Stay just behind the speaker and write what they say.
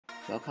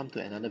Welcome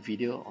to another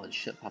video on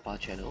Shirt Papa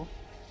channel.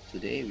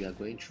 Today we are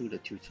going through the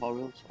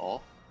tutorials of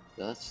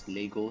the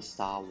LEGO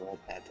Star Wars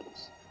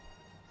battles.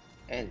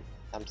 And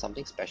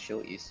something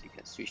special is you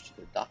can switch to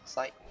the dark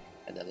side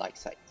and the light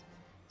side,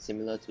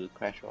 similar to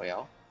Clash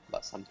Royale,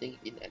 but something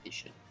in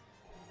addition.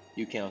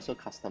 You can also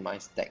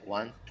customize deck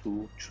 1,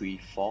 2, 3,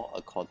 4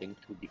 according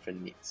to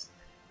different needs,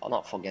 while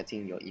not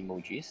forgetting your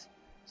emojis.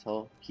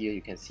 So here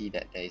you can see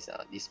that there is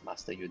this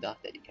Master Yoda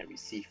that you can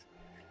receive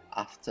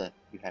after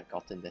you have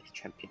gotten the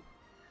champion.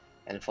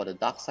 And for the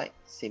dark side,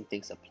 same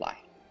things apply.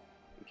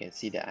 You can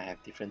see that I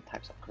have different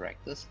types of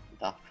characters,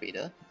 Darth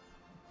Vader,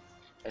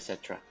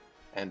 etc.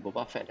 and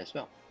Boba Fett as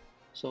well.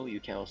 So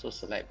you can also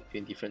select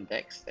between different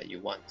decks that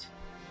you want.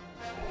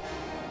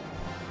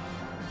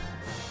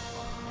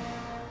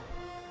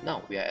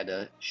 Now we are at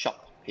the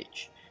shop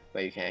page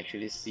where you can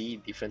actually see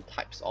different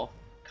types of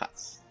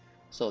cards.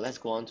 So let's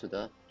go on to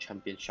the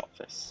champion shop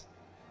first.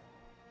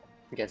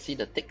 You can see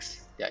the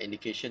ticks, they are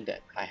indication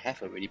that I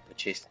have already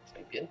purchased the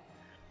champion.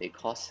 They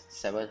cost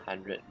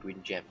 700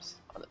 green gems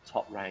on the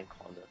top right hand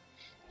corner.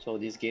 So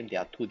this game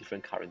there are two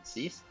different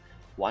currencies.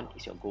 One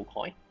is your gold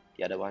coin,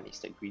 the other one is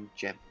the green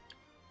gem.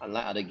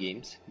 Unlike other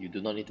games, you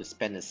do not need to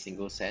spend a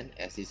single cent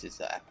as this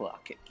is an Apple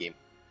Arcade game.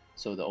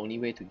 So the only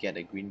way to get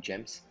the green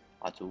gems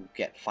are to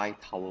get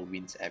 5 tower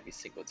wins every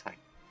single time.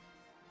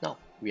 Now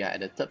we are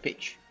at the third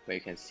page where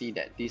you can see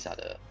that these are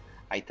the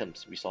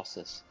items,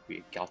 resources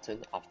we've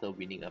gotten after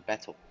winning a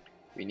battle.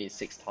 We need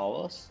 6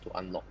 towers to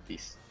unlock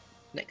this.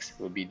 Next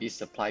will be this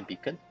supply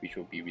beacon, which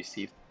will be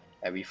received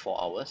every 4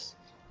 hours.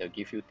 They'll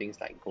give you things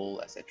like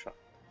gold, etc.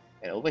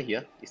 And over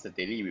here is the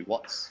daily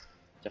rewards.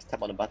 Just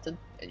tap on the button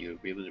and you'll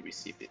be able to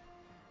receive it.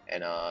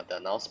 And the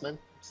announcement,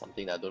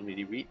 something that I don't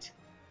really read.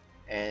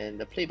 And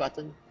the play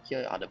button,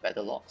 here are the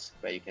battle logs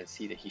where you can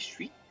see the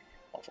history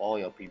of all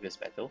your previous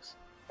battles.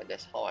 And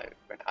that's how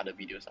when other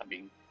videos are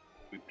being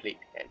replayed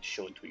and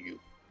shown to you,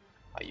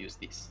 I use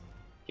this.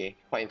 Okay,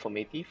 quite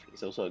informative.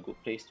 It's also a good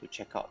place to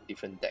check out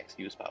different decks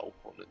used by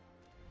opponent.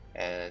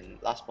 And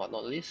last but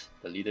not least,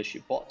 the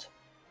leadership board.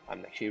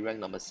 I'm actually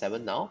ranked number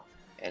 7 now,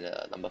 and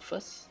number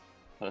first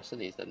person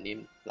is the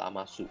name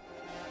Lama Su.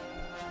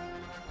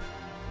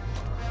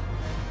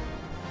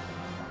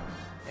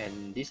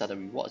 And these are the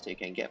rewards that you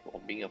can get for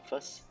being a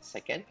first,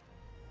 second,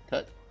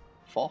 third,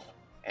 fourth,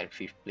 and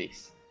fifth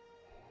place.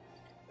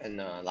 And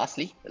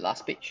lastly, the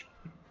last page.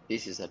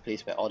 This is a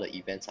place where all the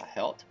events are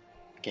held.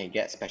 You can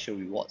get special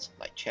rewards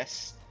like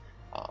chests,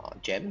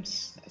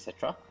 gems,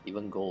 etc.,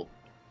 even gold.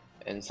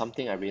 And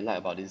something I really like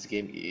about this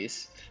game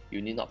is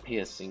you need not pay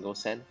a single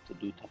cent to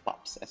do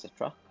top-ups,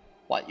 etc.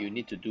 What you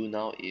need to do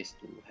now is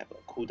to have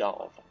a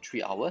cooldown of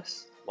 3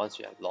 hours once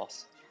you have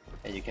lost,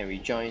 and you can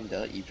rejoin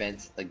the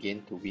events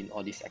again to win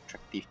all these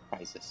attractive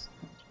prizes.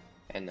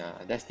 And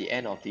that's the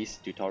end of this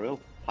tutorial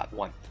part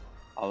 1.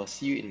 I will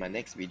see you in my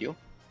next video.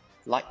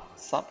 Like,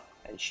 sub,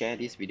 and share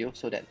this video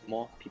so that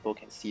more people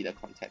can see the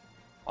content.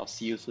 I'll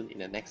see you soon in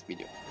the next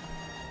video.